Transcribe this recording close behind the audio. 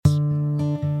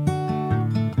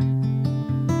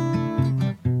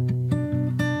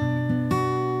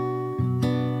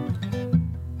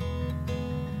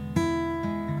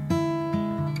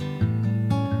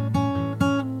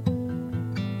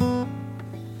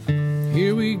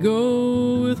Here we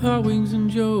go with Hot Wings and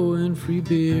Joe and free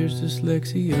beers,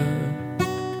 dyslexia.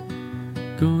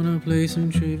 Gonna play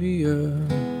some trivia.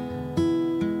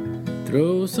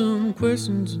 Throw some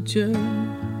questions at you.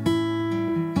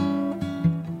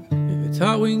 If it's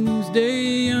Hot Wings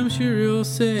Day, I'm sure you'll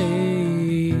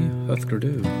say, Husker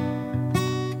Du.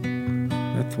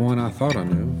 That's the one I thought I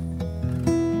knew.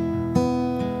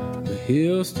 But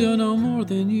he'll still know more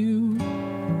than you.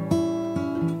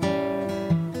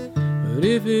 But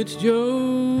if it's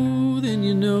Joe, then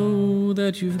you know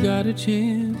that you've got a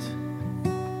chance.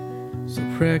 So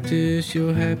practice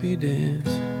your happy dance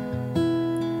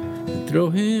and throw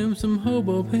him some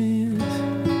hobo pants.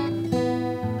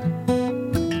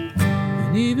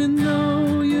 And even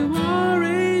though you are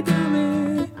a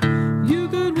dummy, you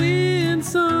could win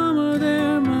some of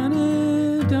their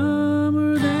money.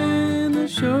 Dumber than the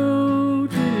show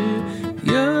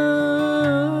trivia.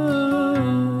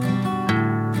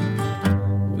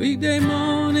 Weekday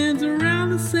mornings around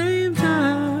the same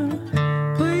time.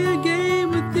 Play a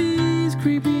game with these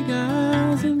creepy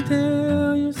guys and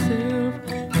tell yourself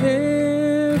everything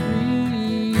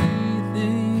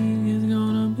is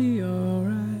gonna be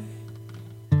alright.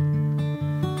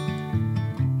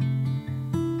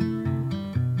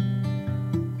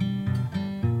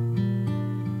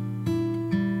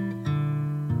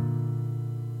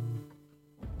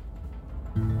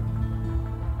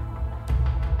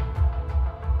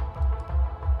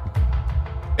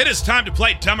 It is time to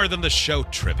play Dumber Than the Show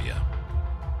trivia.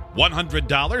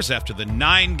 $100 after the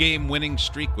 9-game winning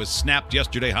streak was snapped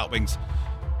yesterday. Hot Wings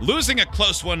losing a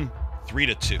close one,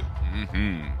 3-2.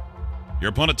 Your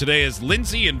opponent today is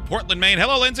Lindsay in Portland, Maine.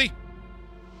 Hello, Lindsay.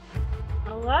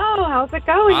 Hello, how's it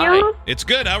going, Hi. y'all? It's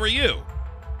good. How are you?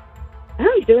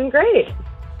 I'm doing great.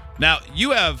 Now,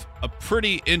 you have a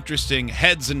pretty interesting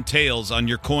heads and tails on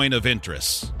your coin of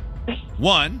interests.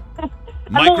 One,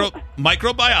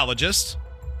 microbiologist,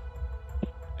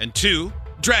 and two,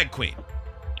 drag queen.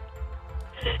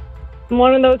 I'm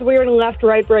one of those weird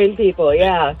left-right brain people,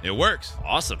 yeah. It works.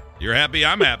 Awesome. You're happy,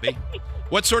 I'm happy.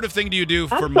 What sort of thing do you do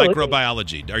for Absolutely.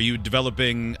 microbiology? Are you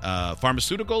developing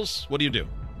pharmaceuticals? What do you do?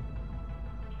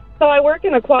 So I work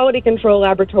in a quality control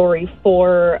laboratory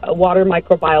for water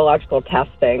microbiological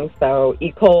testing. So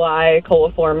E. coli,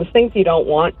 coliforms, things you don't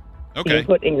want being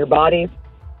put in your body.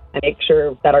 I make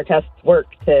sure that our tests work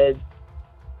to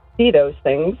see those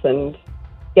things and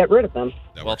get rid of them.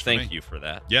 Well, thank you for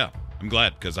that. Yeah, I'm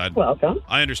glad because Welcome.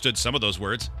 I understood some of those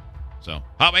words. So,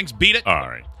 Hot Wings, beat it. All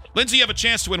right. Lindsay, you have a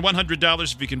chance to win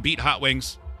 $100 if you can beat Hot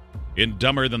Wings. In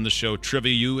Dumber Than the Show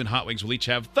trivia, you and Hot Wings will each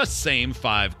have the same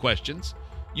 5 questions.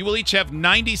 You will each have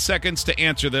 90 seconds to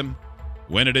answer them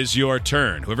when it is your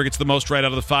turn. Whoever gets the most right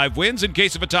out of the 5 wins. In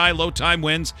case of a tie, low time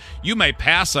wins. You may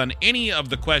pass on any of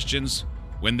the questions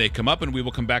when they come up, and we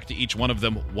will come back to each one of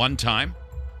them one time.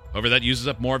 However, that uses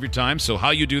up more of your time, so how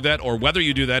you do that or whether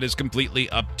you do that is completely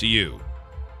up to you.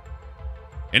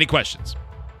 Any questions?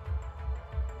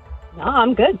 No,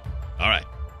 I'm good. All right.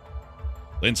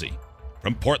 Lindsay,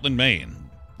 from Portland, Maine,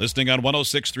 listening on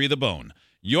 106.3 The Bone.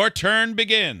 Your turn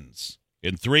begins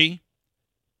in 3,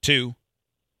 2,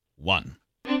 1.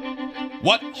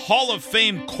 What Hall of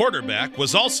Fame quarterback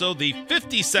was also the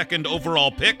 52nd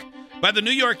overall pick by the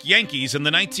New York Yankees in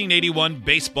the 1981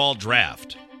 baseball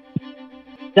draft?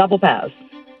 Double pass.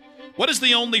 What is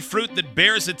the only fruit that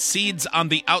bears its seeds on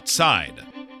the outside?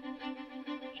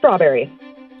 Strawberry.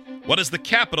 What is the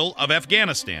capital of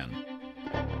Afghanistan?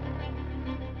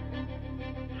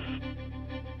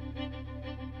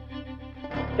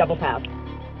 Double pass.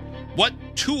 What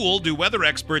tool do weather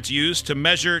experts use to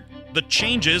measure the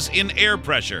changes in air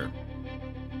pressure?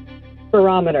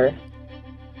 Barometer.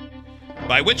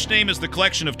 By which name is the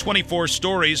collection of 24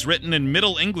 stories written in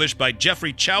Middle English by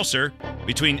Geoffrey Chaucer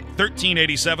between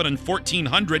 1387 and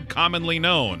 1400 commonly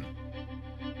known?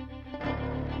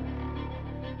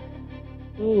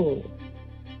 Ooh.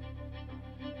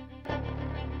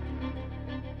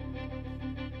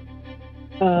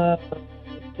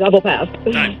 Double pass.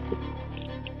 Time.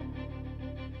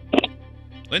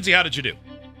 Lindsay, how did you do?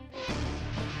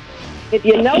 If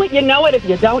you know it, you know it. If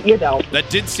you don't, you don't. That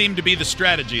did seem to be the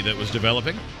strategy that was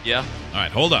developing. Yeah. All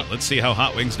right, hold on. Let's see how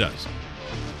Hot Wings does.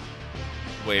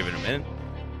 Wait a minute.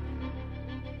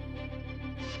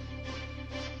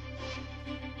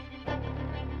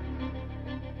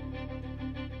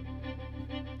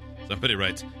 Somebody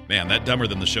writes, man, that Dumber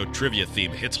Than the Show trivia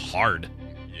theme hits hard.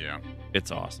 Yeah.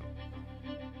 It's awesome.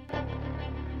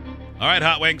 All right,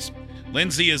 Hot Wings.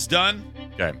 Lindsay is done.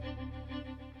 Okay.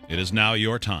 It is now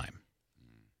your time.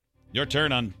 Your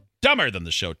turn on Dumber Than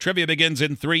the Show. Trivia begins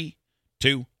in 3,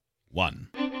 2, 1.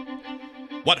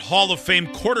 What Hall of Fame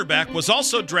quarterback was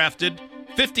also drafted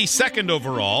 52nd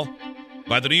overall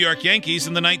by the New York Yankees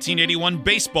in the 1981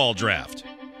 baseball draft?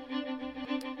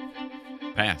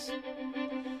 Pass.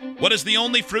 What is the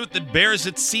only fruit that bears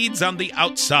its seeds on the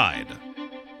outside?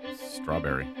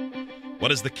 Strawberry.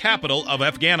 What is the capital of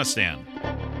Afghanistan?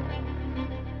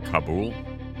 Kabul.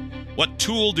 What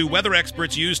tool do weather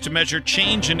experts use to measure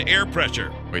change in air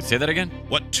pressure? Wait, say that again?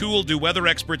 What tool do weather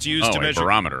experts use to a measure?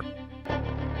 barometer.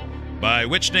 By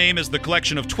which name is the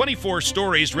collection of 24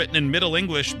 stories written in Middle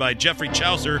English by Geoffrey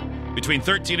Chaucer between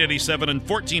 1387 and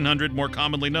 1400 more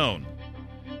commonly known?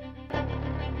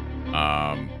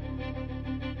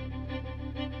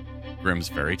 Grimm's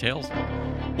Fairy Tales?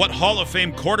 What Hall of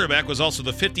Fame quarterback was also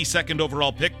the 52nd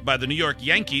overall pick by the New York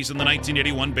Yankees in the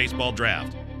 1981 baseball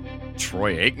draft?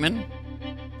 Troy Aikman?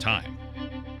 Time.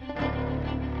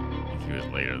 I think he was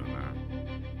later than that.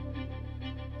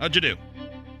 How'd you do?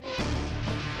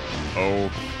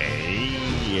 Okay-ish.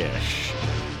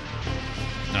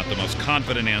 Not the most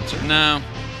confident answer. No,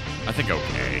 I think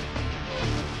okay.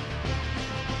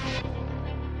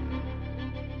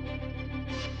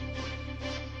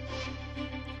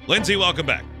 Lindsay, welcome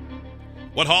back.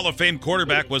 What Hall of Fame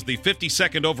quarterback was the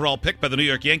 52nd overall pick by the New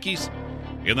York Yankees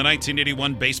in the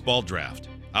 1981 baseball draft?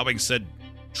 Howing said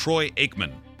Troy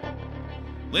Aikman.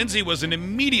 Lindsay was an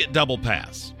immediate double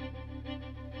pass.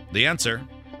 The answer,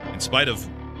 in spite of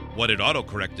what it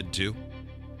autocorrected to,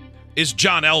 is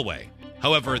John Elway.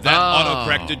 However, that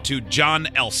autocorrected to John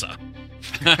Elsa.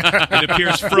 It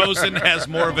appears Frozen has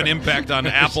more of an impact on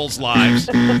Apple's lives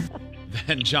than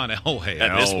John Elway.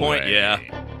 At this point, yeah.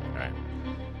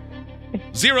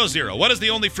 0-0. What is the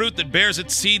only fruit that bears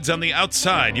its seeds on the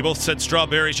outside? You both said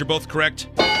strawberries. You're both correct.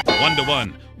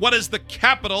 1-1. What is the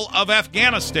capital of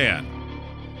Afghanistan?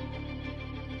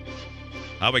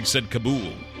 Howing said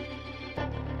Kabul.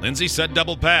 Lindsay said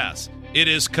double pass. It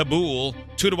is Kabul.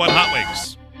 2-1 Hot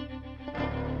Wings.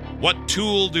 What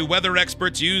tool do weather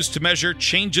experts use to measure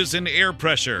changes in air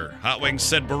pressure? Hot Wings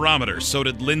said barometer. So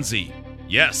did Lindsay.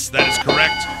 Yes, that is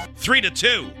correct.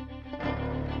 3-2.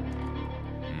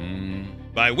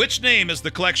 By which name is the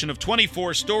collection of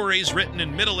 24 stories written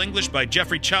in Middle English by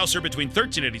Geoffrey Chaucer between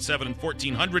 1387 and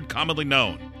 1400 commonly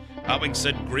known? Howing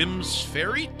said Grimm's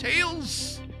Fairy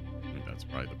Tales? I think that's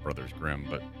probably the Brothers Grimm,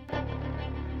 but...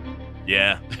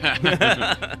 Yeah.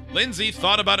 Lindsay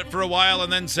thought about it for a while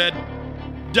and then said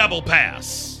double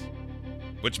pass.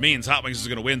 Which means Hot Wings is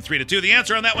going to win 3-2. The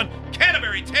answer on that one,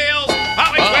 Canterbury Tales.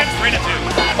 Hot Wings wins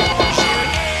 3-2.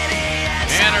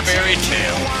 Canterbury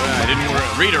Tales. I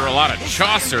didn't read her a lot of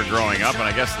Chaucer growing up, and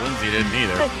I guess Lindsay didn't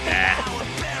either.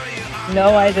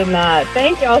 No, I did not.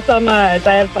 Thank y'all so much.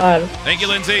 I had fun. Thank you,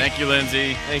 Lindsay. Thank you,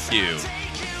 Lindsay. Thank you.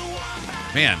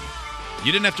 Man,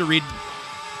 you didn't have to read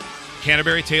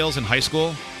Canterbury Tales in high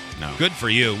school? No. Good for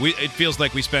you. It feels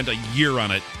like we spent a year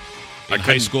on it in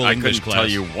high school English class. I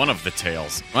couldn't tell you one of the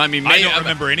tales. Well, I mean, I don't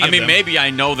remember any of them. I mean, maybe I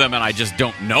know them and I just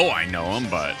don't know I know them,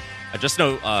 but... I just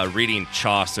know reading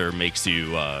Chaucer makes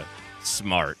you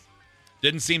smart.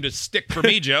 Didn't seem to stick for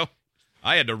me, Joe.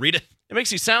 I had to read it. It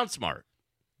makes you sound smart.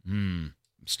 I'm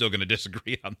still going to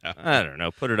disagree on that. I don't know.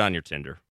 Put it on your Tinder.